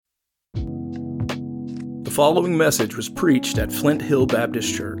The following message was preached at Flint Hill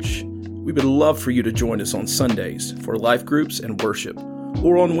Baptist Church. We would love for you to join us on Sundays for life groups and worship,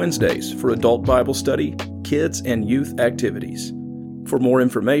 or on Wednesdays for adult Bible study, kids, and youth activities. For more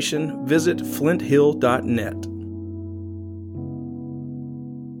information, visit flinthill.net.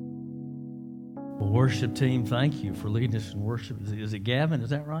 Well, worship team, thank you for leading us in worship. Is it Gavin?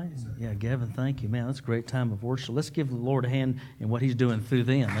 Is that right? Yeah, Gavin, thank you. Man, that's a great time of worship. Let's give the Lord a hand in what He's doing through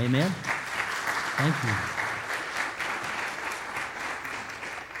them. Amen? Thank you.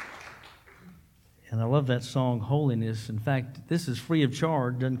 And I love that song, Holiness. In fact, this is free of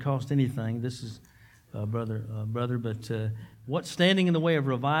charge, doesn't cost anything. This is, brother, but what's standing in the way of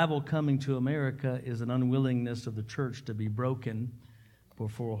revival coming to America is an unwillingness of the church to be broken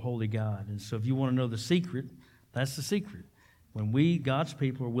before a holy God. And so if you want to know the secret, that's the secret. When we, God's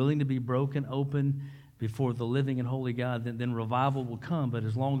people, are willing to be broken open before the living and holy God, then revival will come. But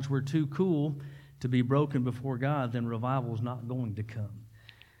as long as we're too cool to be broken before God, then revival is not going to come.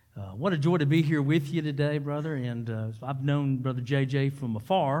 What a joy to be here with you today, brother. And I've known Brother JJ from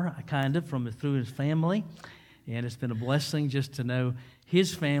afar, through his family. And it's been a blessing just to know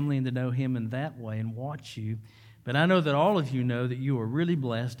his family and to know him in that way and watch you. But I know that all of you know that you are really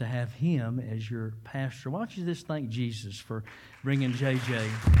blessed to have him as your pastor. Why don't you just thank Jesus for bringing JJ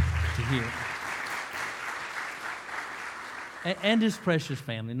to here. And his precious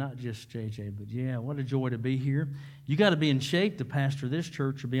family, not just JJ, but yeah, what a joy to be here. You got to be in shape to pastor this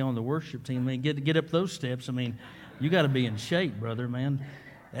church or be on the worship team. I mean, get up those steps. I mean, you got to be in shape, brother, man.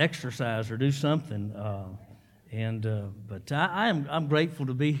 Exercise or do something. But I'm grateful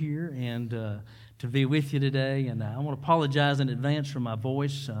to be here and to be with you today. And I want to apologize in advance for my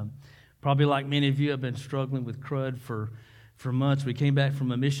voice. Probably like many of you, I've been struggling with crud for months. We came back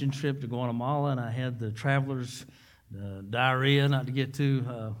from a mission trip to Guatemala, and I had the travelers' diarrhea, not to get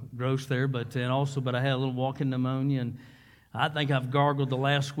too gross there, but I had a little walking pneumonia, and I think I've gargled the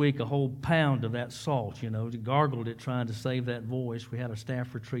last week a whole pound of that salt, gargled it trying to save that voice. We had a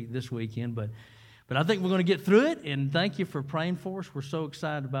staff retreat this weekend, but I think we're going to get through it, and thank you for praying for us. We're so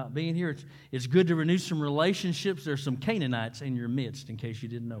excited about being here. It's good to renew some relationships. There's some Canaanites in your midst, in case you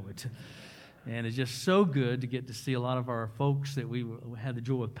didn't know it. And it's just so good to get to see a lot of our folks that we had the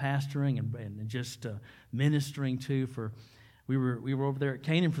joy of pastoring and just ministering to. We were over there at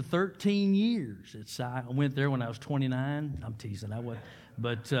Canaan for 13 years. I went there when I was 29. I'm teasing. I was,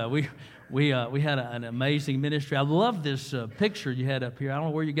 but we had an amazing ministry. I love this picture you had up here. I don't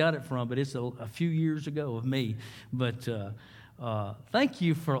know where you got it from, but it's a few years ago of me. But thank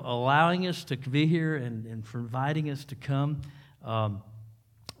you for allowing us to be here and for inviting us to come.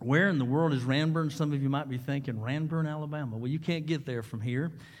 Where in the world is Ranburne? Some of you might be thinking, Ranburne, Alabama. Well, you can't get there from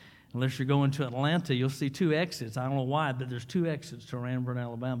here. Unless you're going to Atlanta, you'll see two exits. I don't know why, but there's two exits to Ranburne,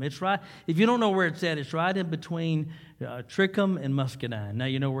 Alabama. It's right, if you don't know where it's at, it's right in between Trickham and Muscadine. Now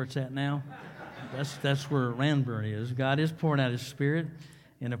you know where it's at now? That's where Ranburne is. God is pouring out His Spirit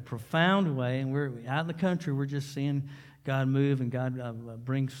in a profound way, and we're out in the country. We're just seeing God move and God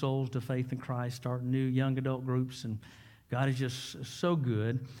bring souls to faith in Christ, starting new young adult groups, and God is just so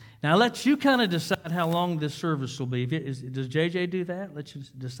good. Now, let you kind of decide how long this service will be. Does JJ do that? Let you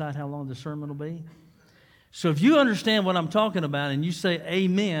decide how long the sermon will be. So if you understand what I'm talking about and you say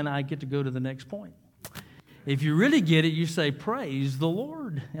amen, I get to go to the next point. If you really get it, you say praise the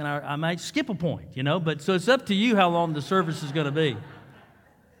Lord. And I might skip a point, But so it's up to you how long the service is going to be.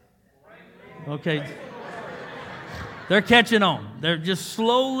 Okay. They're catching on. They're just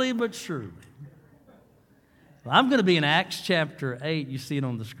slowly but surely. Well, I'm going to be in Acts chapter 8. You see it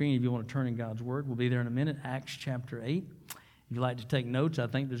on the screen if you want to turn in God's Word. We'll be there in a minute. Acts chapter 8. If you'd like to take notes, I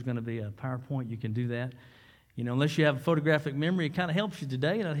think there's going to be a PowerPoint. You can do that. Unless you have a photographic memory, it kind of helps you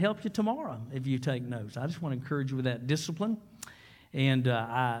today, and it'll help you tomorrow if you take notes. I just want to encourage you with that discipline. And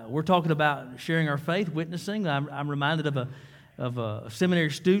we're talking about sharing our faith, witnessing. I'm reminded of a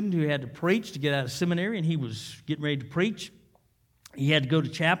seminary student who had to preach to get out of seminary, and he was getting ready to preach. He had to go to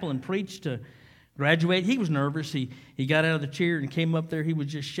chapel and preach to graduate. He was nervous. He got out of the chair and came up there. He was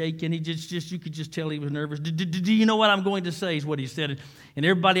just shaking. You could just tell he was nervous. Do you know what I'm going to say is what he said. And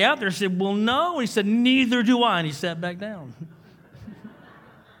everybody out there said, well, no. And he said, neither do I. And he sat back down.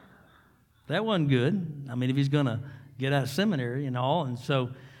 That wasn't good. I mean, if he's going to get out of seminary and all. And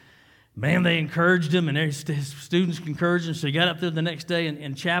so, man, they encouraged him, and his students encouraged him. So he got up there the next day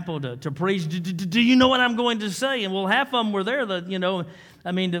in chapel to preach. Do you know what I'm going to say? And well, half of them were there,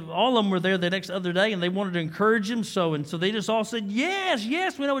 all of them were there the next other day, and they wanted to encourage him. So they just all said, yes,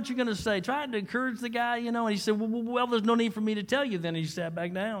 we know what you're going to say. Trying to encourage the guy, And he said, well, there's no need for me to tell you then. And he sat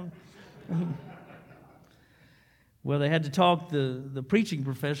back down. Well, they had to talk the preaching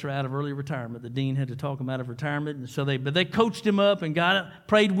professor out of early retirement. The dean had to talk him out of retirement. And so they coached him up and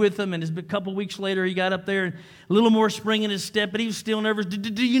prayed with him. And a couple weeks later, he got up there, and a little more spring in his step, but he was still nervous.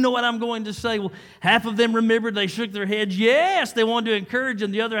 Do you know what I'm going to say? Well, half of them remembered. They shook their heads. Yes, they wanted to encourage him.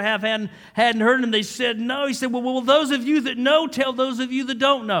 The other half hadn't heard him. They said no. He said, well, those of you that know, tell those of you that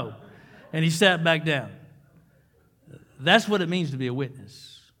don't know. And he sat back down. That's what it means to be a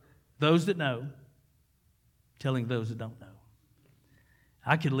witness. Those that know, telling those that don't know.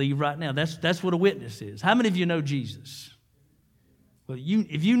 I could leave right now. That's what a witness is. How many of you know Jesus? Well,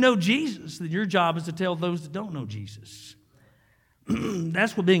 if you know Jesus, then your job is to tell those that don't know Jesus.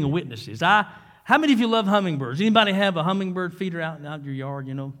 That's what being a witness is. How many of you love hummingbirds? Anybody have a hummingbird feeder out in your yard?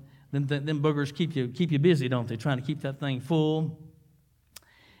 You know, them boogers keep you busy, don't they? Trying to keep that thing full.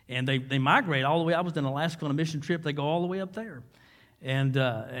 And they migrate all the way. I was in Alaska on a mission trip. They go all the way up there. And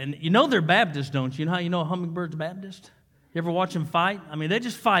you know they're Baptists, don't you? You know how you know a hummingbird's Baptist? You ever watch them fight? I mean, they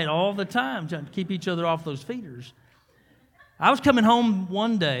just fight all the time trying to keep each other off those feeders. I was coming home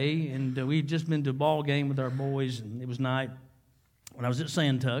one day, and we'd just been to a ball game with our boys, and it was night when I was at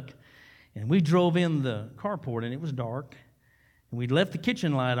Santuck. And we drove in the carport, and it was dark. And we'd left the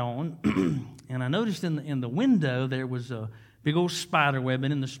kitchen light on, and I noticed in the window there was a big old spider web,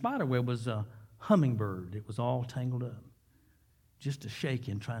 and in the spider web was a hummingbird. It was all tangled up, just a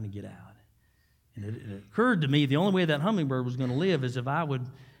shaking, trying to get out. And it occurred to me the only way that hummingbird was going to live is if I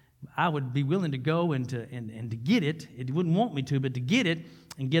would be willing to go and to get it. It wouldn't want me to, but to get it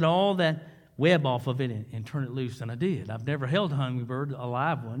and get all that web off of it and turn it loose. And I did. I've never held a hummingbird, a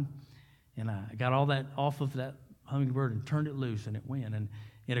live one, and I got all that off of that hummingbird and turned it loose, and it went. And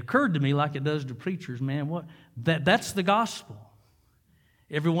it occurred to me, like it does to preachers, man, that's the gospel.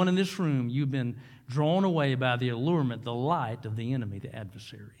 Everyone in this room, you've been drawn away by the allurement, the light of the enemy, the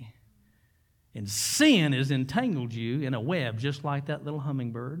adversary. And sin has entangled you in a web just like that little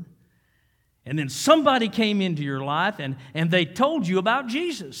hummingbird. And then somebody came into your life and they told you about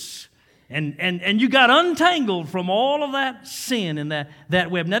Jesus. And you got untangled from all of that sin and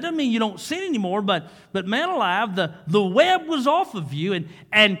that web. Now, that doesn't mean you don't sin anymore, but man alive, the web was off of you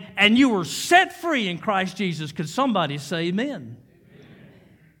and you were set free in Christ Jesus. Could somebody say amen?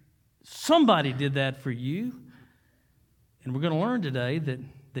 Somebody did that for you. And we're going to learn today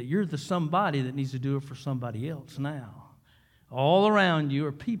that you're the somebody that needs to do it for somebody else now. All around you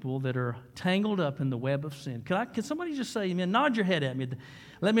are people that are tangled up in the web of sin. Can somebody just say amen? Nod your head at me.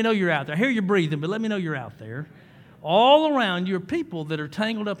 Let me know you're out there. I hear you breathing, but let me know you're out there. All around you are people that are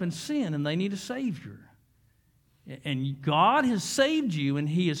tangled up in sin, and they need a Savior. And God has saved you, and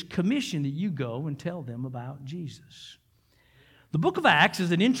He has commissioned that you go and tell them about Jesus. The book of Acts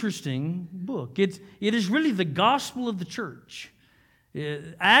is an interesting book. It is really the gospel of the church.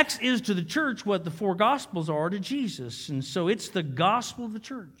 Acts is to the church what the four gospels are to Jesus. And so it's the gospel of the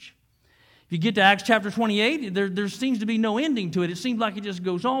church. If you get to Acts chapter 28, there seems to be no ending to it. It seems like it just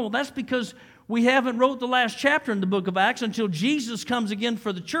goes on. Well, that's because we haven't wrote the last chapter in the book of Acts until Jesus comes again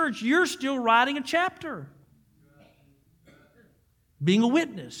for the church. You're still writing a chapter. Being a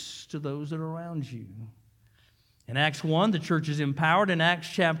witness to those that are around you. In Acts 1, the church is empowered. In Acts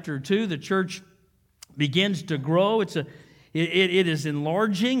chapter 2, the church begins to grow. It is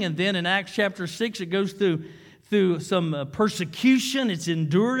enlarging. And then in Acts chapter 6, it goes through some persecution. It's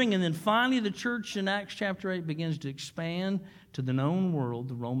enduring. And then finally, the church in Acts chapter 8 begins to expand to the known world,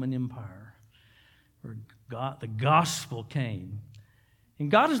 the Roman Empire, where the gospel came.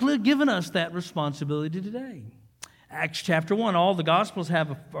 And God has given us that responsibility today. Acts chapter 1, all the Gospels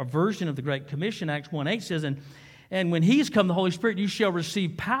have a version of the Great Commission. Acts 1:8 says, And when He has come, the Holy Spirit, you shall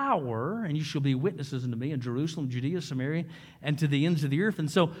receive power, and you shall be witnesses unto me in Jerusalem, Judea, Samaria, and to the ends of the earth. And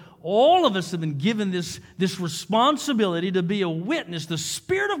so all of us have been given this responsibility to be a witness. The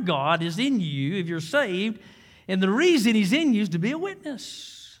Spirit of God is in you if you're saved, and the reason He's in you is to be a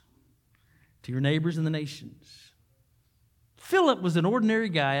witness to your neighbors and the nations. Philip was an ordinary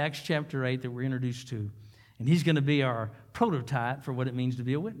guy, Acts chapter 8, that we're introduced to, and he's going to be our prototype for what it means to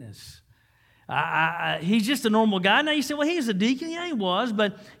be a witness. He's just a normal guy. Now you say, well, he's a deacon. Yeah, he was,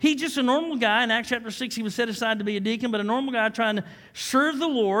 but he's just a normal guy. In Acts chapter 6, he was set aside to be a deacon, but a normal guy trying to serve the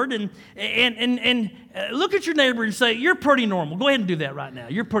Lord. And look at your neighbor and say, you're pretty normal. Go ahead and do that right now.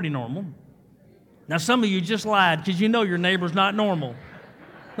 You're pretty normal. Now some of you just lied because you know your neighbor's not normal.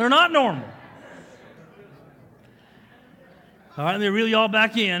 They're not normal. All right, let me reel you all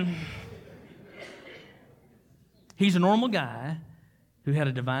back in. He's a normal guy who had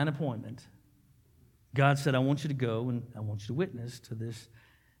a divine appointment. God said, I want you to go and I want you to witness to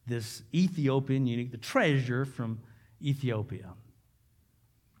this Ethiopian eunuch, the treasure from Ethiopia.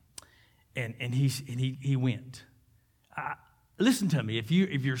 And he went. Listen to me. If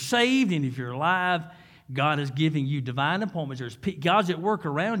you're saved and if you're alive, God is giving you divine appointments. God's at work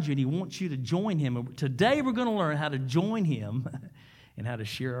around you, and He wants you to join Him. And today we're going to learn how to join Him and how to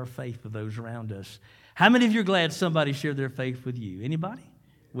share our faith with those around us. How many of you are glad somebody shared their faith with you? Anybody?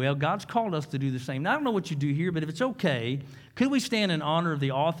 Well, God's called us to do the same. Now, I don't know what you do here, but if it's okay, could we stand in honor of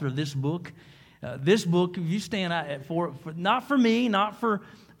the author of this book? This book, you stand for not for me, not for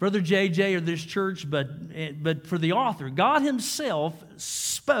Brother JJ or this church, but for the author. God Himself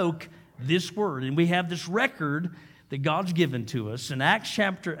spoke this word, and we have this record that God's given to us in Acts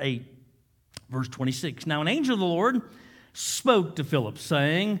chapter 8, verse 26. Now, an angel of the Lord spoke to Philip,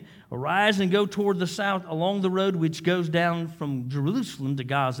 saying, "Arise and go toward the south along the road which goes down from Jerusalem to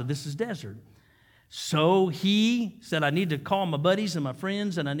Gaza. This is desert." So he said, "I need to call my buddies and my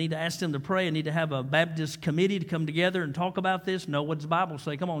friends, and I need to ask them to pray. I need to have a Baptist committee to come together and talk about this." No, what does the Bible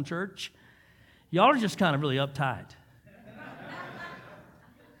say? Come on, church. Y'all are just kind of really uptight.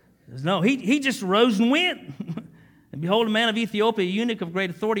 No, he just rose and went. "And behold, a man of Ethiopia, a eunuch of great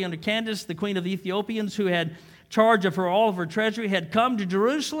authority under Candace, the queen of the Ethiopians, who had charge of all of her treasury, had come to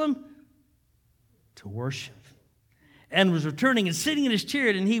Jerusalem to worship, and was returning and sitting in his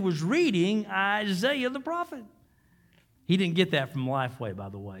chariot, and he was reading Isaiah the prophet." He didn't get that from Lifeway, by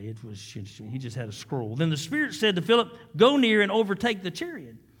the way. He just had a scroll. Then the Spirit said to Philip, "Go near and overtake the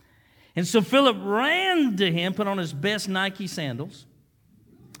chariot." And so Philip ran to him, put on his best Nike sandals,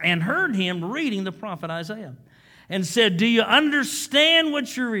 and heard him reading the prophet Isaiah, and said, "Do you understand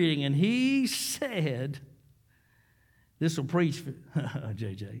what you're reading?" And he said, "This will preach,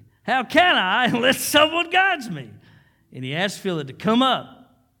 JJ. How can I unless someone guides me?" And he asked Philip to come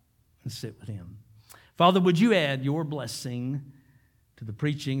up and sit with him. Father, would you add your blessing to the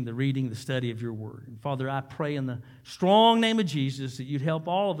preaching, the reading, the study of your word? And Father, I pray in the strong name of Jesus that you'd help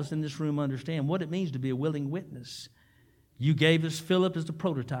all of us in this room understand what it means to be a willing witness. You gave us Philip as the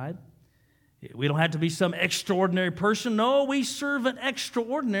prototype. We don't have to be some extraordinary person. No, we serve an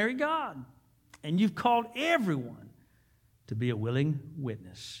extraordinary God. And you've called everyone to be a willing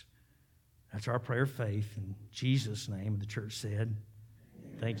witness. That's our prayer of faith in Jesus' name. The church said,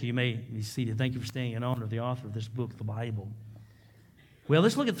 thank you. You may be seated. Thank you for staying in honor of the author of this book, the Bible. Well,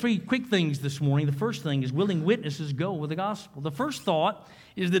 let's look at three quick things this morning. The first thing is willing witnesses go with the gospel. The first thought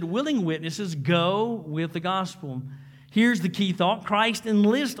is that willing witnesses go with the gospel. Here's the key thought: Christ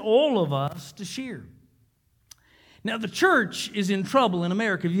enlists all of us to share. Now, the church is in trouble in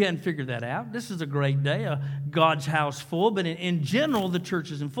America, if you hadn't figured that out. This is a great day, God's house full, but in general, the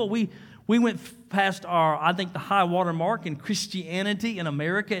church is in full. We went past the high water mark in Christianity in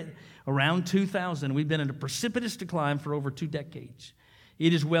America around 2000. We've been in a precipitous decline for over 2 decades.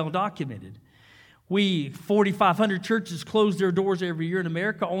 It is well documented. 4,500 churches close their doors every year in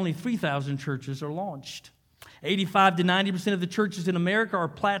America. Only 3,000 churches are launched. 85 to 90% of the churches in America are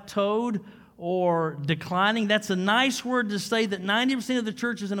plateaued or declining. That's a nice word to say that 90% of the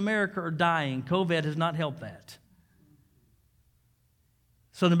churches in America are dying. COVID has not helped that.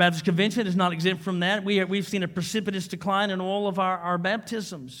 Southern Baptist Convention is not exempt from that. We've seen a precipitous decline in all of our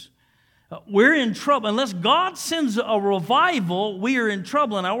baptisms. We're in trouble. Unless God sends a revival, we are in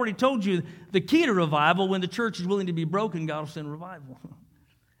trouble. And I already told you the key to revival: when the church is willing to be broken, God will send revival.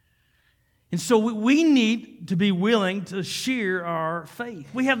 And so we need to be willing to share our faith.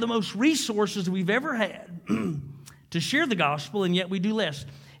 We have the most resources we've ever had to share the gospel, and yet we do less.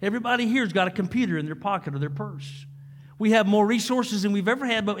 Everybody here's got a computer in their pocket or their purse. We have more resources than we've ever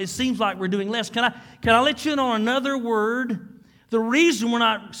had, but it seems like we're doing less. Can I let you in on another word? The reason we're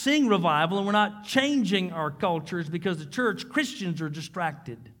not seeing revival and we're not changing our culture is because the church, Christians, are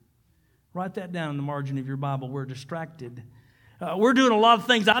distracted. Write that down in the margin of your Bible. We're distracted. We're doing a lot of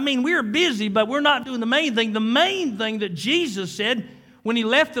things. I mean, we're busy, but we're not doing the main thing. The main thing that Jesus said when He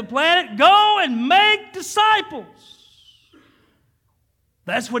left the planet: go and make disciples.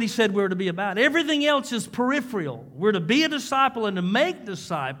 That's what He said we're to be about. Everything else is peripheral. We're to be a disciple and to make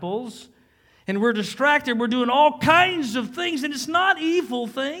disciples, and we're distracted. We're doing all kinds of things, and it's not evil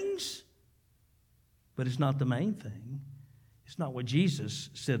things, but it's not the main thing. It's not what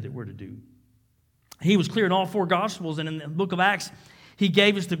Jesus said that we're to do. He was clear in all 4 Gospels, and in the book of Acts, He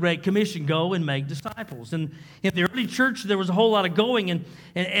gave us the Great Commission: go and make disciples. And in the early church, there was a whole lot of going,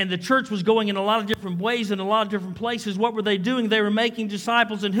 and the church was going in a lot of different ways in a lot of different places. What were they doing? They were making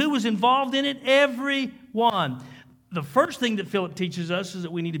disciples, and who was involved in it? Everyone. The first thing that Philip teaches us is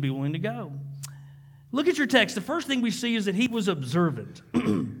that we need to be willing to go. Look at your text. The first thing we see is that he was observant.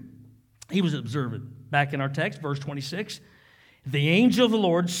 He was observant. Back in our text, verse 26, the angel of the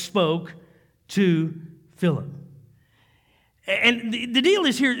Lord spoke to Philip. And the deal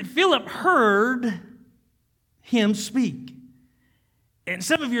is here, Philip heard him speak. And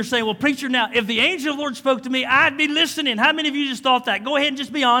some of you are saying, well, preacher, now, if the angel of the Lord spoke to me, I'd be listening. How many of you just thought that? Go ahead and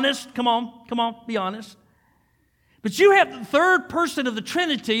just be honest. Come on, be honest. But you have the third person of the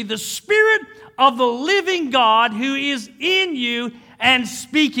Trinity, the Spirit of the living God who is in you and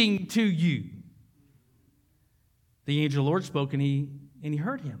speaking to you. The angel of the Lord spoke and he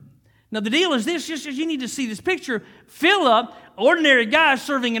heard him. Now the deal is this, just as you need to see this picture, Philip, ordinary guy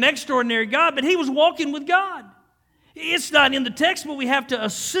serving an extraordinary God, but he was walking with God. It's not in the text, but we have to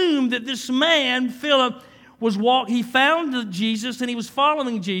assume that this man, Philip, he found Jesus and he was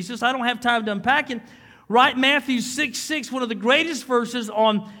following Jesus. I don't have time to unpack it. Right, Matthew 6:6, one of the greatest verses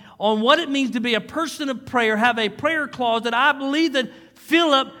on what it means to be a person of prayer, have a prayer clause, that I believe that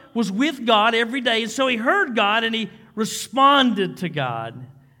Philip was with God every day. And so he heard God and he responded to God.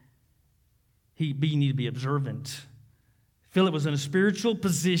 You need to be observant. Philip was in a spiritual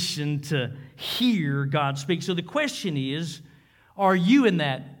position to hear God speak. So the question is, are you in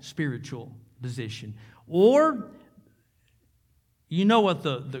that spiritual position? Or, you know what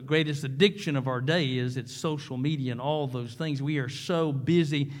the greatest addiction of our day is? It's social media and all those things. We are so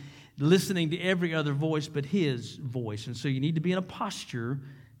busy listening to every other voice but His voice. And so you need to be in a posture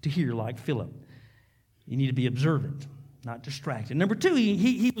to hear like Philip. You need to be observant, not distracted. Number two,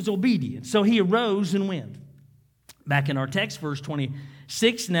 he was obedient. So he arose and went. Back in our text, verse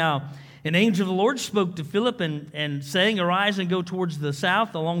 26, now an angel of the Lord spoke to Philip and saying, arise and go towards the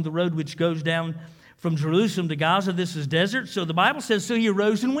south along the road which goes down from Jerusalem to Gaza. This is desert. So the Bible says, so he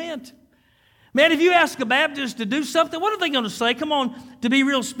arose and went. Man, if you ask a Baptist to do something, what are they going to say? Come on, to be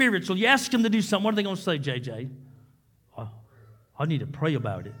real spiritual. You ask them to do something, what are they going to say, JJ? Oh, I need to pray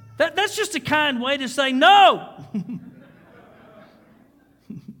about it. That's just a kind way to say no.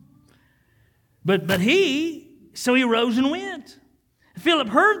 But he rose and went. Philip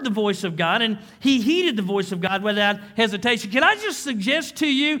heard the voice of God, and he heeded the voice of God without hesitation. Can I just suggest to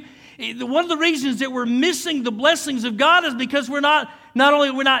you, one of the reasons that we're missing the blessings of God is because we're not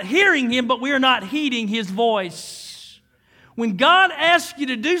only hearing Him, but we are not heeding His voice. When God asks you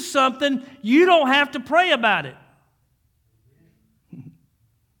to do something, you don't have to pray about it.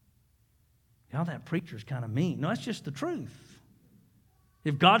 That preacher's kind of mean. No, that's just the truth.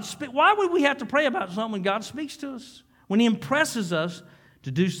 If God speaks, why would we have to pray about something when God speaks to us? When He impresses us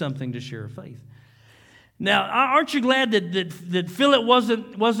to do something to share faith. Now, aren't you glad that Philip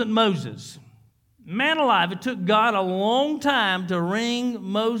wasn't Moses? Man alive, it took God a long time to wring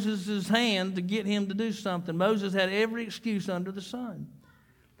Moses' hand to get him to do something. Moses had every excuse under the sun.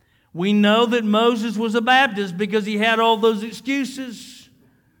 We know that Moses was a Baptist because he had all those excuses.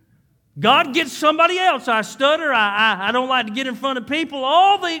 God gets somebody else. I stutter. I don't like to get in front of people.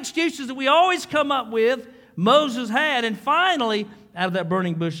 All the excuses that we always come up with, Moses had. And finally, out of that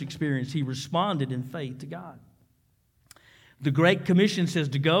burning bush experience, he responded in faith to God. The Great Commission says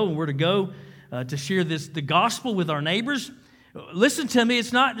to go, and we're to go to share the gospel with our neighbors. Listen to me,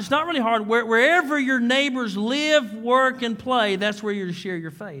 it's not really hard. Wherever your neighbors live, work, and play, that's where you're to share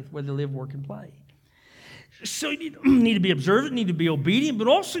your faith, where they live, work, and play. So you need to be observant, you need to be obedient, but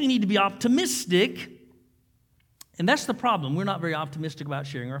also you need to be optimistic. And that's the problem. We're not very optimistic about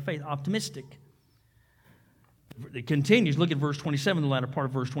sharing our faith. Optimistic. It continues. Look at verse 27, the latter part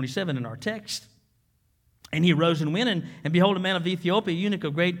of verse 27 in our text. And he arose and went, and behold, a man of Ethiopia, a eunuch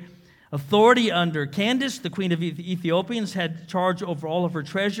of great authority under Candace, the queen of the Ethiopians, had charge over all of her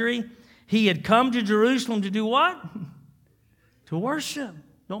treasury. He had come to Jerusalem to do what? To worship.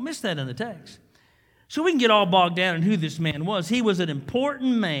 Don't miss that in the text. So we can get all bogged down in who this man was. He was an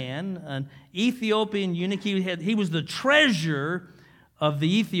important man, an Ethiopian eunuch. He was the treasurer of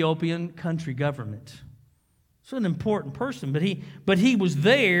the Ethiopian country government. So an important person, but he was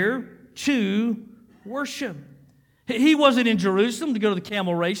there to worship. He wasn't in Jerusalem to go to the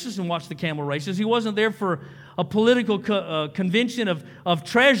camel races and watch the camel races. He wasn't there for a political convention of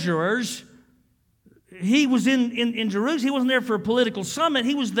treasurers. He was in Jerusalem. He wasn't there for a political summit.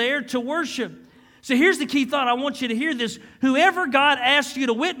 He was there to worship. So here's the key thought. I want you to hear this. Whoever God asks you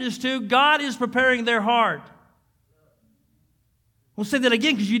to witness to, God is preparing their heart. We'll say that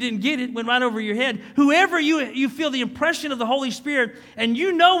again because you didn't get it. It went right over your head. Whoever you feel the impression of the Holy Spirit, and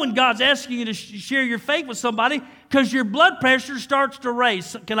you know when God's asking you to share your faith with somebody because your blood pressure starts to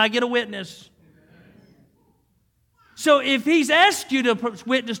race. Can I get a witness? So if He's asked you to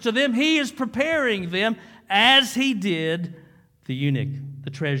witness to them, He is preparing them as He did the eunuch,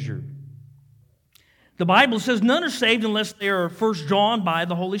 the treasurer. The Bible says none are saved unless they are first drawn by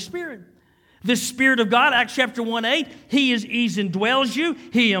the Holy Spirit. The Spirit of God, Acts chapter 1:8, He indwells you,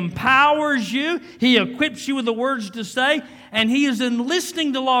 He empowers you, He equips you with the words to say, and He is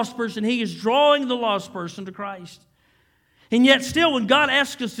enlisting the lost person. He is drawing the lost person to Christ. And yet still, when God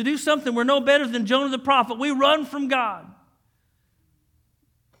asks us to do something, we're no better than Jonah the prophet. We run from God.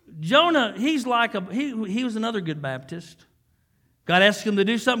 Jonah, he was another good Baptist. God asked him to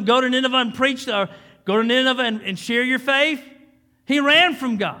do something, go to Nineveh and preach, or go to Nineveh and share your faith. He ran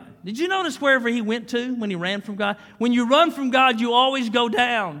from God. Did you notice wherever he went to when he ran from God? When you run from God, you always go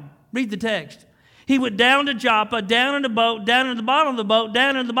down. Read the text. He went down to Joppa, down in the boat, down in the bottom of the boat,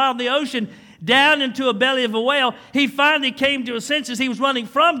 down in the bottom of the ocean, down into a belly of a whale. He finally came to his senses. He was running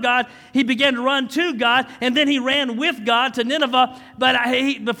from God. He began to run to God, and then he ran with God to Nineveh.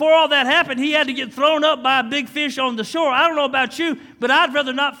 But before all that happened, he had to get thrown up by a big fish on the shore. I don't know about you, but I'd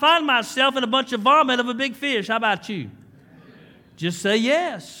rather not find myself in a bunch of vomit of a big fish. How about you? Just say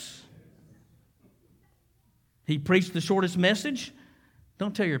yes. He preached the shortest message.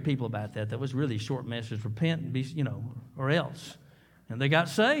 Don't tell your people about that. That was really a short message. Repent and be, or else. And they got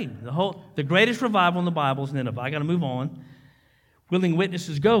saved. The greatest revival in the Bible is Nineveh. I got to move on. Willing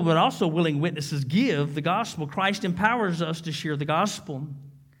witnesses go, but also willing witnesses give the gospel. Christ empowers us to share the gospel.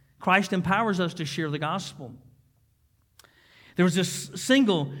 Christ empowers us to share the gospel. There was this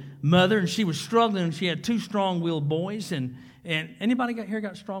single mother, and she was struggling, and she had 2 strong-willed boys. And anybody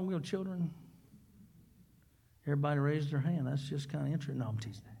got strong-willed children? Everybody raised their hand. That's just kind of interesting. No, I'm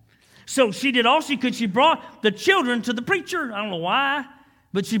teasing. So she did all she could. She brought the children to the preacher. I don't know why,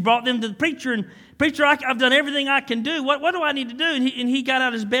 but she brought them to the preacher. And preacher, I've done everything I can do. What do I need to do? And he got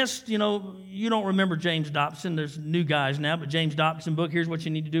out his best. You don't remember James Dobson. There's new guys now, but James Dobson book. Here's what you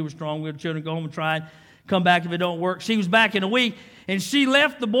need to do with strong-willed children. Go home and try it. Come back if it don't work. She was back in a week, and she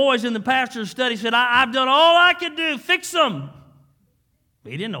left the boys in the pastor's study. Said, I've done all I could do. Fix them.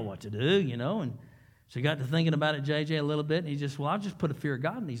 But he didn't know what to do, and so he got to thinking about it, JJ, a little bit, and he just, I'll just put a fear of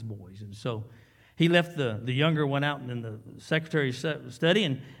God in these boys. And so he left the younger one out in the secretary's study,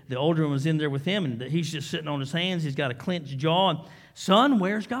 and the older one was in there with him, and he's just sitting on his hands. He's got a clenched jaw. And, son,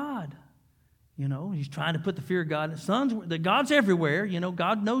 where's God? He's trying to put the fear of God. God's everywhere.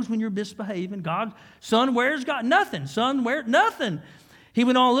 God knows when you're misbehaving. Son, where's God? Nothing. Son, where? Nothing. He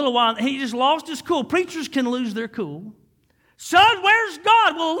went on a little while, and he just lost his cool. Preachers can lose their cool. Son, where's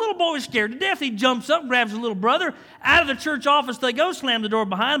God? Well, the little boy is scared to death. He jumps up, grabs his little brother. Out of the church office they go, slam the door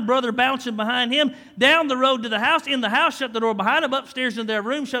behind. Brother bouncing behind him. Down the road to the house. In the house, shut the door behind him. Upstairs in their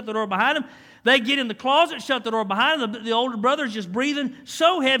room, shut the door behind him. They get in the closet, shut the door behind him. The older brother is just breathing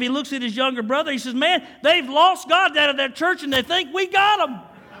so heavy. He looks at his younger brother. He says, man, they've lost God out of that church, and they think we got him.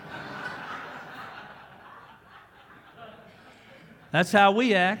 That's how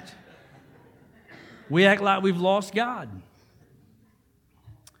we act. We act like we've lost God.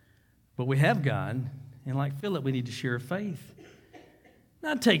 But we have God, and like Philip, we need to share faith.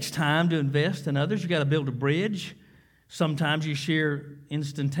 Now, it takes time to invest in others. You've got to build a bridge. Sometimes you share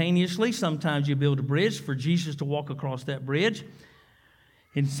instantaneously. Sometimes you build a bridge for Jesus to walk across that bridge.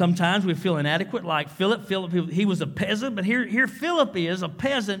 And sometimes we feel inadequate, like Philip. Philip, he was a peasant, but here Philip is, a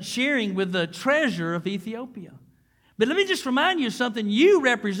peasant, sharing with the treasure of Ethiopia. But let me just remind you of something. You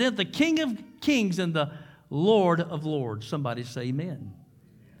represent the King of Kings and the Lord of Lords. Somebody say amen.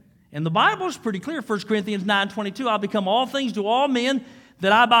 And the Bible is pretty clear. 1 Corinthians 9:22, I'll become all things to all men,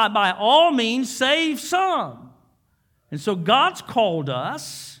 that I by all means save some. And so God's called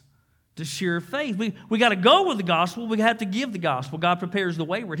us to share faith. We got to go with the gospel. We have to give the gospel. God prepares the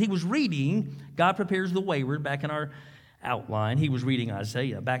wayward. He was reading, God prepares the wayward, back in our outline. He was reading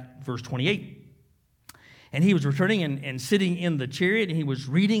Isaiah, back verse 28. And he was returning and sitting in the chariot, and he was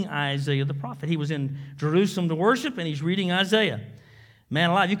reading Isaiah the prophet. He was in Jerusalem to worship, and he's reading Isaiah. Man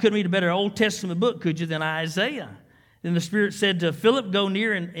alive, you couldn't read a better Old Testament book, could you, than Isaiah? Then the Spirit said to Philip, go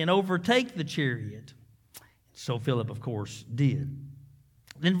near and overtake the chariot. So Philip, of course, did.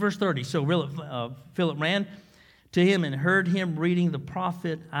 Then verse 30, so Philip ran to him and heard him reading the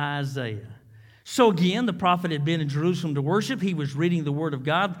prophet Isaiah. So again, the prophet had been in Jerusalem to worship. He was reading the Word of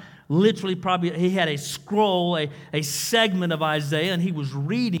God. Literally, probably, he had a scroll, a segment of Isaiah, and he was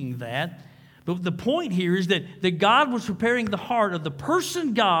reading that. But the point here is that God was preparing the heart of the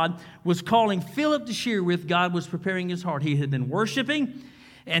person God was calling Philip to share with. God was preparing his heart. He had been worshiping,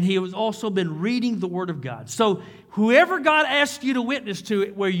 and he has also been reading the Word of God. So whoever God asks you to witness to,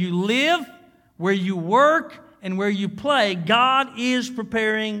 where you live, where you work, and where you play, God is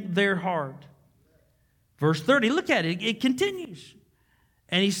preparing their heart. Verse 30, look at it. It continues.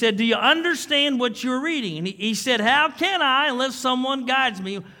 And he said, do you understand what you're reading? And he said, how can I unless someone guides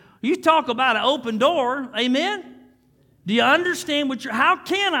me? You talk about an open door, amen? Do you understand how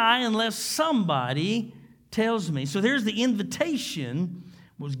can I unless somebody tells me? So there's the invitation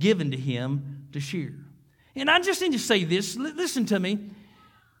was given to him to share. And I just need to say this. Listen to me.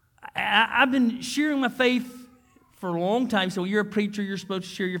 I've been sharing my faith for a long time. So you're a preacher, you're supposed to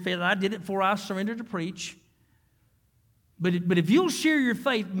share your faith. I did it before I surrendered to preach. But if you'll share your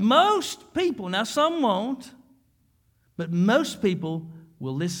faith, most people, now some won't, but most people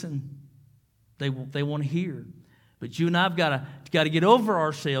will listen. They want to hear. But you and I have got to get over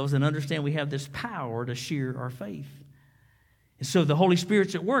ourselves and understand we have this power to share our faith. And so the Holy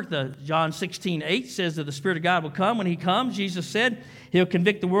Spirit's at work. John 16:8 says that the Spirit of God will come. When He comes, Jesus said, He'll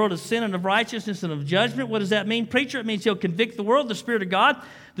convict the world of sin and of righteousness and of judgment. What does that mean, preacher? It means He'll convict the world, the Spirit of God,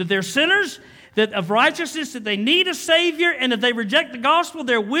 that they're sinners, that of righteousness, that they need a Savior, and if they reject the gospel,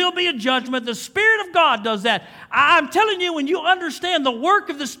 there will be a judgment. The Spirit of God does that. I'm telling you, when you understand the work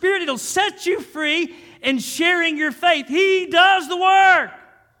of the Spirit, it'll set you free in sharing your faith. He does the work.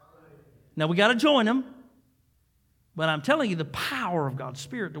 Now, we got to join Him. But I'm telling you, the power of God's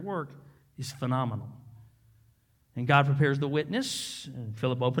Spirit to work is phenomenal. And God prepares the witness, and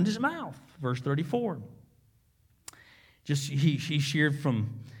Philip opened his mouth. Verse 34. He shared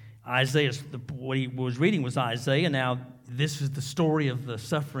from Isaiah. What he was reading was Isaiah. Now, this is the story of the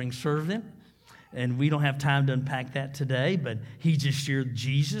suffering servant. And we don't have time to unpack that today, but he just shared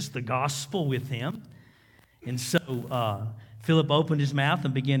Jesus, the gospel, with him. And so Philip opened his mouth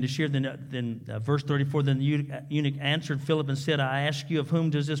and began to share. Then verse 34, then the eunuch answered Philip and said, I ask you, of whom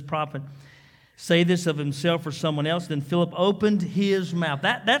does this prophet say this, of himself or someone else? Then Philip opened his mouth.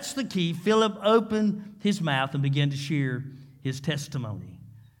 That's the key. Philip opened his mouth and began to share his testimony.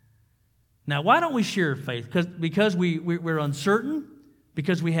 Now, why don't we share faith? Because we're uncertain,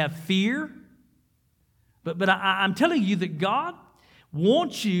 because we have fear. But I'm telling you that God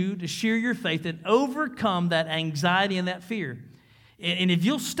wants you to share your faith and overcome that anxiety and that fear. And if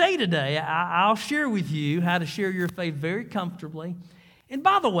you'll stay today, I'll share with you how to share your faith very comfortably. And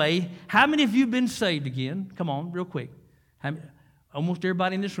by the way, how many of you have been saved again? Come on, real quick. Almost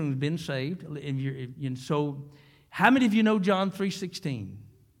everybody in this room has been saved. And so, how many of you know John 3:16?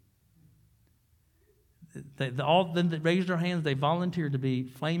 All of them that raised their hands, they volunteered to be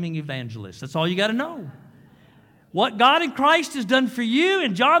flaming evangelists. That's all you got to know. What God in Christ has done for you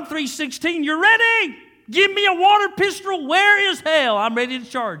in John 3:16, you're ready. Give me a water pistol. Where is hell? I'm ready to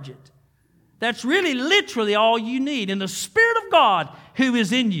charge it. That's really literally all you need. And the Spirit of God who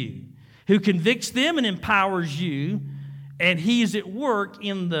is in you, who convicts them and empowers you, and He is at work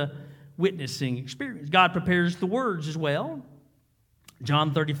in the witnessing experience. God prepares the words as well.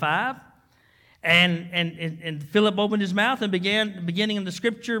 John 35. And Philip opened his mouth and beginning in the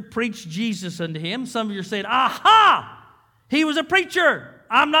scripture, preached Jesus unto him. Some of you are saying, aha, he was a preacher.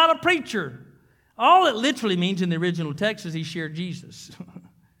 I'm not a preacher. All it literally means in the original text is he shared Jesus.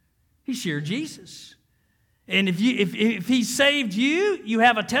 He shared Jesus. And if he saved you, you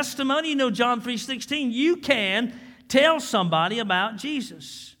have a testimony. You know John 3:16, you can tell somebody about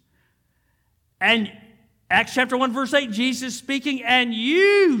Jesus. And Acts chapter 1, verse 8, Jesus speaking, and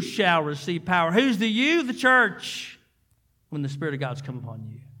you shall receive power. Who's the you? The church. When the Spirit of God's come upon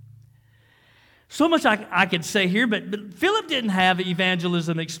you. So much I could say here, but Philip didn't have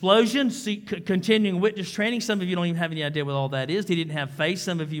evangelism explosion, continuing witness training. Some of you don't even have any idea what all that is. He didn't have faith.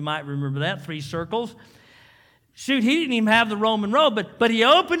 Some of you might remember that, 3 circles. Shoot, he didn't even have the Roman road, but he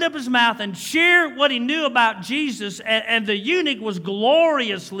opened up his mouth and shared what he knew about Jesus, and the eunuch was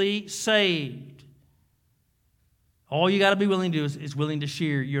gloriously saved. All you got to be willing to do is willing to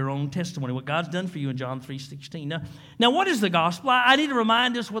share your own testimony, what God's done for you in John 3:16. Now, what is the gospel? I need to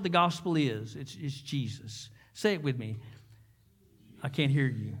remind us what the gospel is. It's Jesus. Say it with me. I can't hear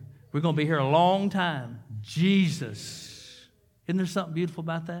you. We're going to be here a long time. Jesus. Isn't there something beautiful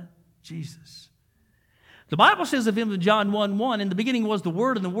about that? Jesus. The Bible says of Him in John 1:1, in the beginning was the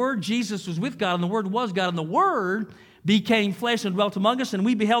Word, and the Word, Jesus, was with God, and the Word was God, and the Word became flesh and dwelt among us, and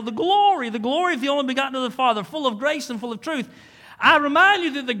we beheld the glory of the only begotten of the Father, full of grace and full of truth. I remind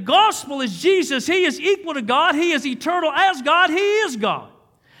you that the gospel is Jesus. He is equal to God. He is eternal as God. He is God.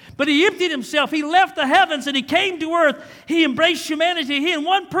 But He emptied Himself. He left the heavens and He came to earth. He embraced humanity. He in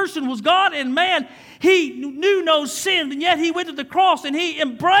one person was God and man. He knew no sin, and yet He went to the cross, and He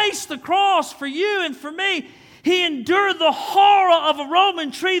embraced the cross for you and for me. He endured the horror of a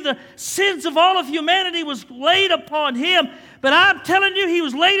Roman tree. The sins of all of humanity was laid upon Him. But I'm telling you, He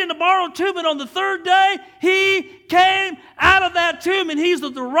was laid in a borrowed tomb, and on the third day, He came out of that tomb, and He's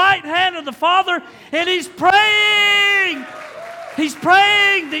at the right hand of the Father, and He's praying. He's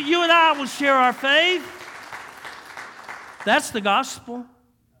praying that you and I will share our faith. That's the gospel.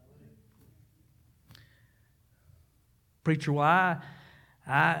 Preacher, why?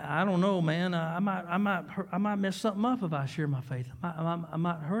 I don't know, man. I might mess something up if I share my faith. I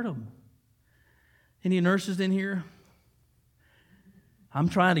might hurt them. Any nurses in here? I'm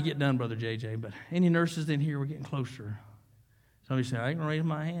trying to get done, Brother JJ, but any nurses in here? We're getting closer. Somebody said, I ain't going to raise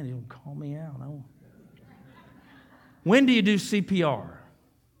my hand. He'll call me out. No. When do you do CPR?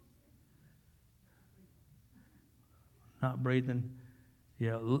 Not breathing.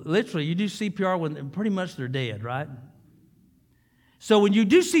 Yeah, literally, you do CPR when pretty much they're dead, right? So when you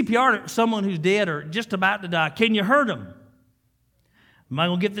do CPR to someone who's dead or just about to die, can you hurt them? Am I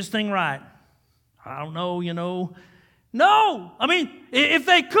going to get this thing right? I don't know, No! I mean, if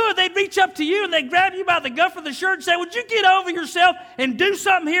they could, they'd reach up to you and they'd grab you by the cuff of the shirt and say, would you get over yourself and do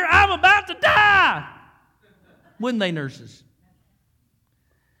something here? I'm about to die! Wouldn't they, nurses?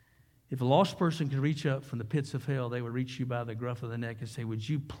 If a lost person could reach up from the pits of hell, they would reach you by the gruff of the neck and say, would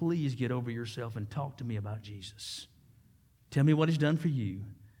you please get over yourself and talk to me about Jesus? Tell me what he's done for you.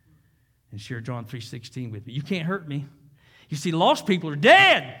 And share John 3:16 with me. You can't hurt me. You see, lost people are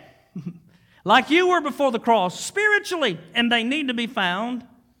dead. Like you were before the cross, spiritually, and they need to be found.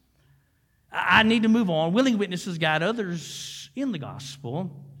 I need to move on. Willing witnesses guide others in the gospel.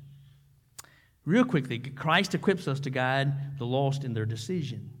 Real quickly, Christ equips us to guide the lost in their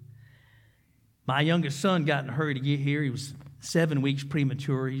decision. My youngest son got in a hurry to get here. He was 7 weeks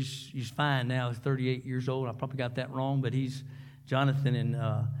premature. He's fine now. He's 38 years old. I probably got that wrong, but he's Jonathan.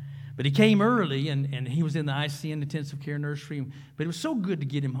 But he came early, and he was in the ICN, intensive care nursery. But it was so good to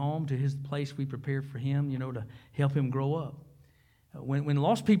get him home to his place we prepared for him, to help him grow up. When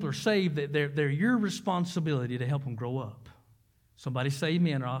lost people are saved, they're your responsibility to help them grow up. Somebody say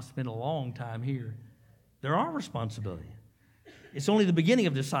amen, or I'll spend a long time here. They're our responsibility. It's only the beginning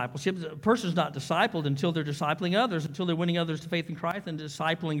of discipleship. A person's not discipled until they're discipling others, until they're winning others to faith in Christ and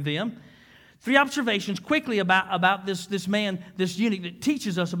discipling them. 3 observations quickly about this man, this eunuch, that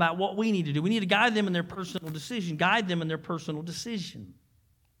teaches us about what we need to do. We need to guide them in their personal decision. Guide them in their personal decision.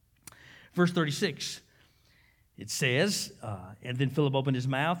 Verse 36, it says, and then Philip opened his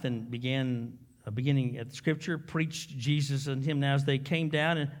mouth and beginning at the scripture, preached Jesus and him. Now as they came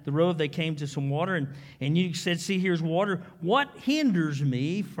down and the road, they came to some water, and eunuch said, see, here's water. What hinders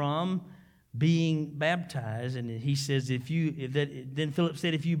me from being baptized? And he says, then Philip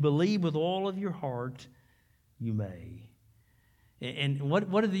said, if you believe with all of your heart, you may. And what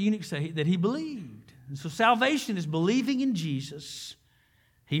did the eunuch say? That he believed. And so salvation is believing in Jesus.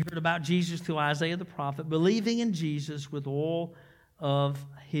 He heard about Jesus through Isaiah the prophet, believing in Jesus with all of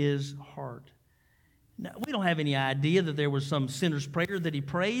his heart. Now, we don't have any idea that there was some sinner's prayer that he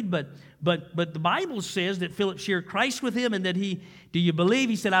prayed, but the Bible says that Philip shared Christ with him, and that do you believe?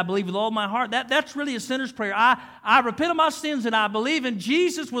 He said, I believe with all my heart. That's really a sinner's prayer. I repent of my sins, and I believe in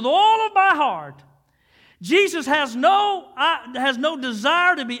Jesus with all of my heart. Jesus has no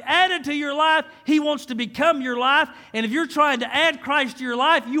desire to be added to your life. He wants to become your life, and if you're trying to add Christ to your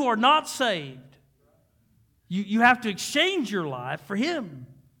life, you are not saved. You have to exchange your life for him.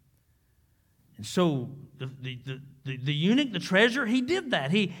 And so the eunuch, the treasurer, he did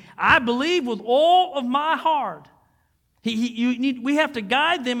that. I believe with all of my heart. We have to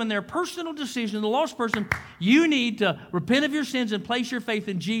guide them in their personal decision. The lost person, you need to repent of your sins and place your faith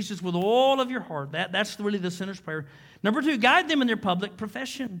in Jesus with all of your heart. That's really the sinner's prayer. Number 2, guide them in their public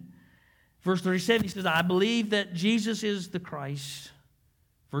profession. Verse 37, he says, I believe that Jesus is the Christ.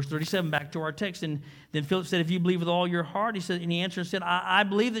 Verse 37, back to our text. And then Philip said, if you believe with all your heart, he said, and he answered and said, I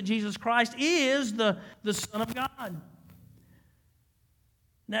believe that Jesus Christ is the Son of God.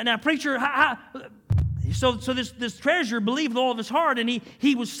 Now preacher, so this treasurer believed with all of his heart, and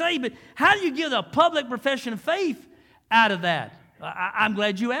he was saved. But how do you give a public profession of faith out of that? I'm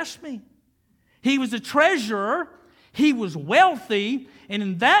glad you asked me. He was a treasurer. He was wealthy, and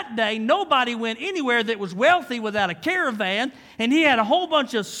in that day, nobody went anywhere that was wealthy without a caravan, and he had a whole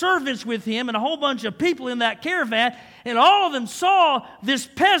bunch of servants with him and a whole bunch of people in that caravan, and all of them saw this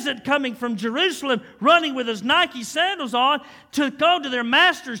peasant coming from Jerusalem running with his Nike sandals on to go to their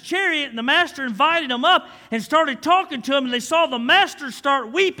master's chariot, and the master invited him up and started talking to him, and they saw the master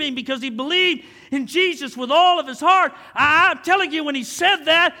start weeping because he believed in Jesus with all of his heart. I'm telling you, when he said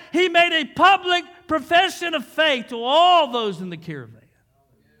that, he made a public profession of faith to all those in the caravan.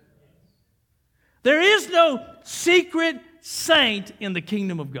 There is no secret saint in the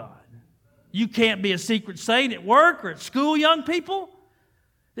kingdom of God. You can't be a secret saint at work or at school, young people.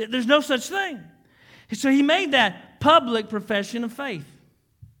 There's no such thing. So he made that public profession of faith.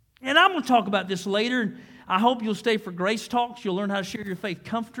 And I'm going to talk about this later, and I hope you'll stay for Grace Talks. You'll learn how to share your faith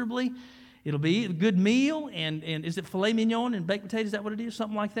comfortably. It'll be a good meal, and is it filet mignon and baked potatoes? Is that what it is?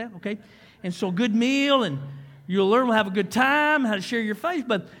 Something like that, okay? And so good meal, and You'll learn to have a good time, how to share your faith.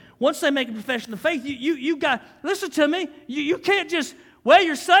 But once they make a profession of faith, you got, listen to me, you can't just, well,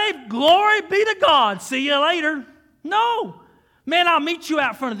 you're saved, glory be to God, see you later. No. Man, I'll meet you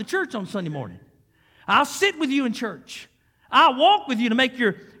out front of the church on Sunday morning. I'll sit with you in church. I'll walk with you to make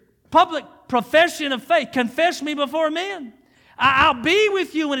your public profession of faith. Confess me before men. I'll be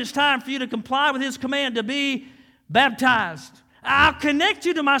with you when it's time for you to comply with His command to be baptized. I'll connect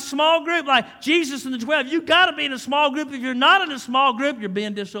you to my small group like Jesus and the 12. You've got to be in a small group. If you're not in a small group, you're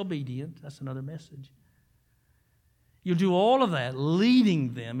being disobedient. That's another message. You'll do all of that,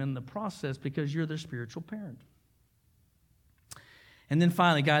 leading them in the process because you're their spiritual parent. And then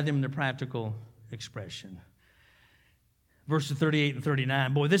finally, guide them in their practical expression. Verses 38 and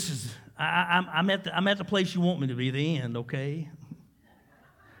 39. Boy, this is, I'm at the place you want me to be, the end, okay?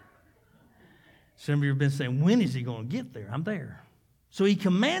 Some of you have been saying, when is he going to get there? I'm there. So he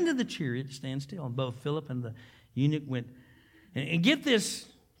commanded the chariot to stand still, and both Philip and the eunuch went, and get this,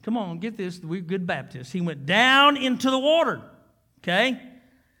 come on, get this, we're good Baptists. He went down into the water, okay?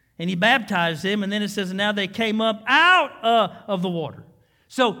 And he baptized them, and then it says, and now they came up out of the water.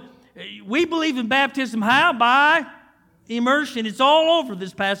 So we believe in baptism how? By immersion. It's all over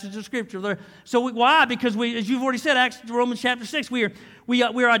this passage of Scripture. So why? Because we, as you've already said, Romans chapter 6, we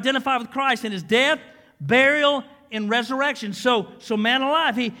are identified with Christ in His death, burial, and resurrection. So man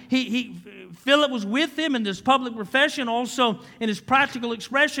alive, Philip was with him in this public profession, also in his practical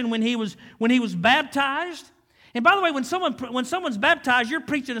expression when he was baptized. And by the way, when someone's baptized, you're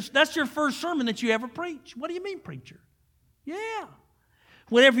preaching. That's your first sermon that you ever preach. What do you mean, preacher? Yeah.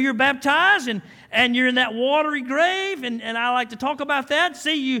 Whenever you're baptized and you're in that watery grave, and I like to talk about that.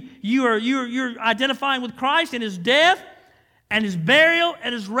 See, you're identifying with Christ in His death and His burial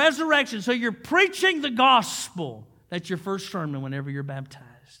and His resurrection. So you're preaching the gospel. That's your first sermon whenever you're baptized,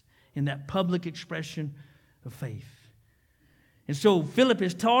 in that public expression of faith. And so Philip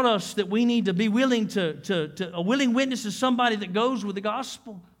has taught us that we need to be willing a willing witness is somebody that goes with the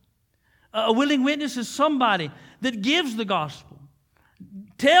gospel. A willing witness is somebody that gives the gospel.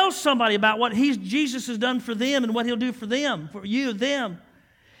 Tell somebody about what Jesus has done for them and what He'll do for them, for you, them.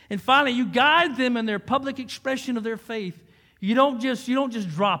 And finally, you guide them in their public expression of their faith. You don't just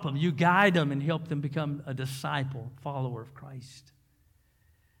drop them. You guide them and help them become a disciple, follower of Christ.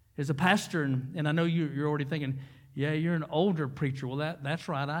 As a pastor, and I know you're already thinking, yeah, you're an older preacher. Well, that's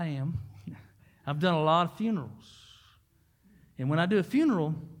right, I am. I've done a lot of funerals. And when I do a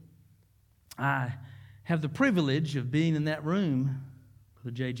funeral, I have the privilege of being in that room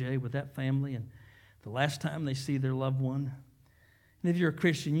with JJ, with that family, and the last time they see their loved one. And if you're a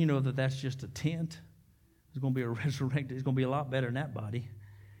Christian, you know that that's just a tent. There's going to be a resurrected. It's going to be a lot better than that body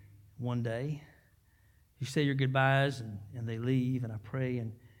one day. You say your goodbyes, and they leave, and I pray,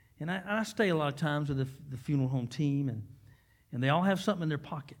 and I stay a lot of times with the funeral home team, and they all have something in their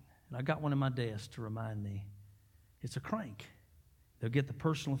pocket. And I got one in my desk to remind me. It's a crank. They'll get the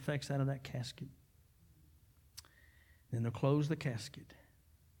personal effects out of that casket. Then they'll close the casket.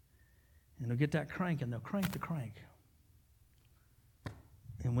 And they'll get that crank, and they'll crank the crank.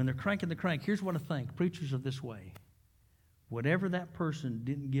 And when they're cranking the crank, here's what I think. Preachers are this way. Whatever that person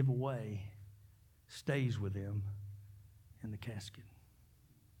didn't give away stays with them in the casket.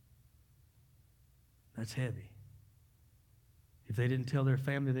 That's heavy. If they didn't tell their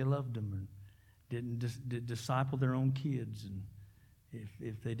family they loved them and didn't disciple their own kids, and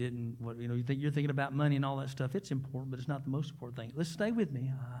if they didn't, you're thinking about money and all that stuff. It's important, but it's not the most important thing. Let's stay with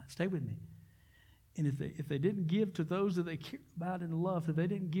me. Stay with me. And if they didn't give to those that they cared about and loved, if they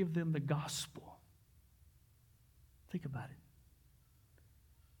didn't give them the gospel, think about it.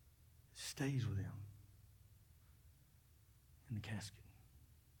 It stays with them in the casket.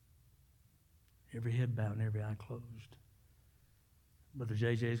 Every head bowed and every eye closed. Brother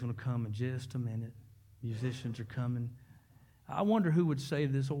JJ is going to come in just a minute. Musicians are coming. I wonder who would say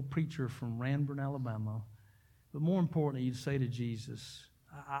to this old preacher from Ranburne, Alabama, but more importantly, you'd say to Jesus,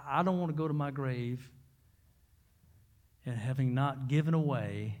 I don't want to go to my grave and having not given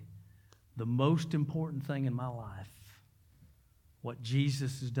away the most important thing in my life, what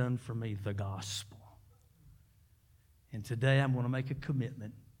Jesus has done for me, the gospel. And today I'm going to make a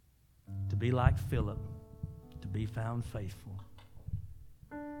commitment to be like Philip, to be found faithful.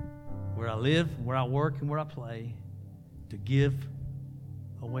 Where I live, where I work, and where I play, to give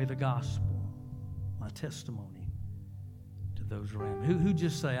away the gospel, my testimony, to those around me. Who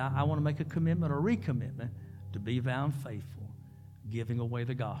just say, I want to make a commitment or recommitment to be found faithful, giving away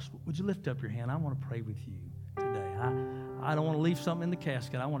the gospel. Would you lift up your hand? I want to pray with you today. I don't want to leave something in the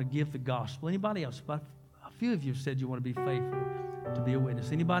casket. I want to give the gospel. Anybody else? A few of you have said you want to be faithful, to be a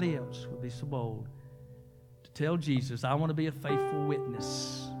witness. Anybody else would be so bold to to tell Jesus, I want to be a faithful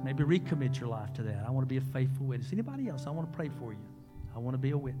witness. Maybe recommit your life to that. I want to be a faithful witness. Anybody else? I want to pray for you. I want to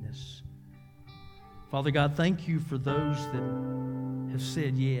be a witness. Father God, thank you for those that have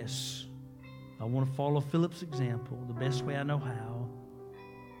said yes. I want to follow Philip's example the best way I know how.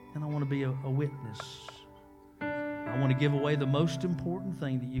 And I want to be a witness. I want to give away the most important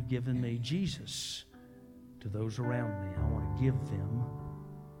thing that you've given me, Jesus, to those around me. I want to give them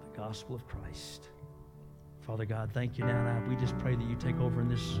the gospel of Christ. Father God, thank you now. And we just pray that you take over in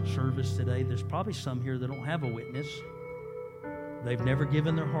this service today. There's probably some here that don't have a witness. They've never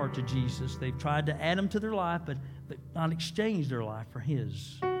given their heart to Jesus. They've tried to add him to their life, but not exchange their life for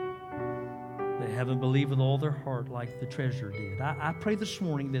his. They haven't believed with all their heart like the treasurer did. I pray this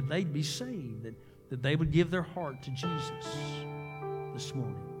morning that they'd be saved, that they would give their heart to Jesus this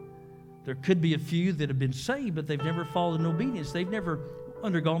morning. There could be a few that have been saved, but they've never followed in obedience. They've never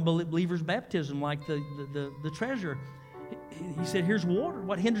undergone believer's baptism like the treasurer. He said, here's water.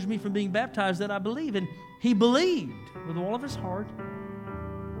 What hinders me from being baptized? That I believe. And he believed with all of his heart.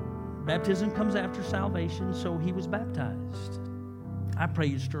 Baptism comes after salvation, so he was baptized. I pray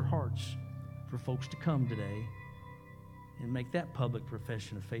you stir hearts for folks to come today and make that public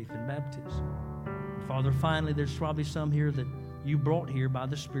profession of faith in baptism. Father, finally, there's probably some here that you brought here by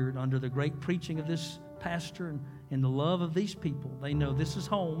the Spirit under the great preaching of this pastor and the love of these people. They know this is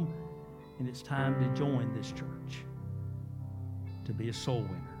home, and it's time to join this church to be a soul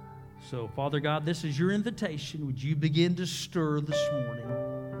winner. So, Father God, this is your invitation. Would you begin to stir this morning?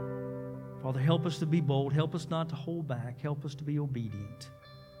 Father, help us to be bold. Help us not to hold back. Help us to be obedient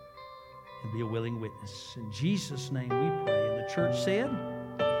and be a willing witness. In Jesus' name we pray. And the church said,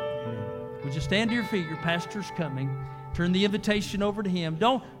 amen. Would you stand to your feet? Your pastor's coming. Turn the invitation over to him.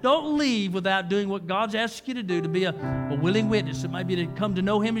 Don't leave without doing what God's asked you to do, to be a willing witness. It might be to come to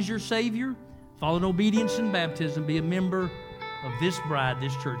know him as your Savior, follow in obedience in baptism, be a member of this bride,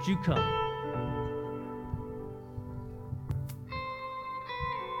 this church. You come.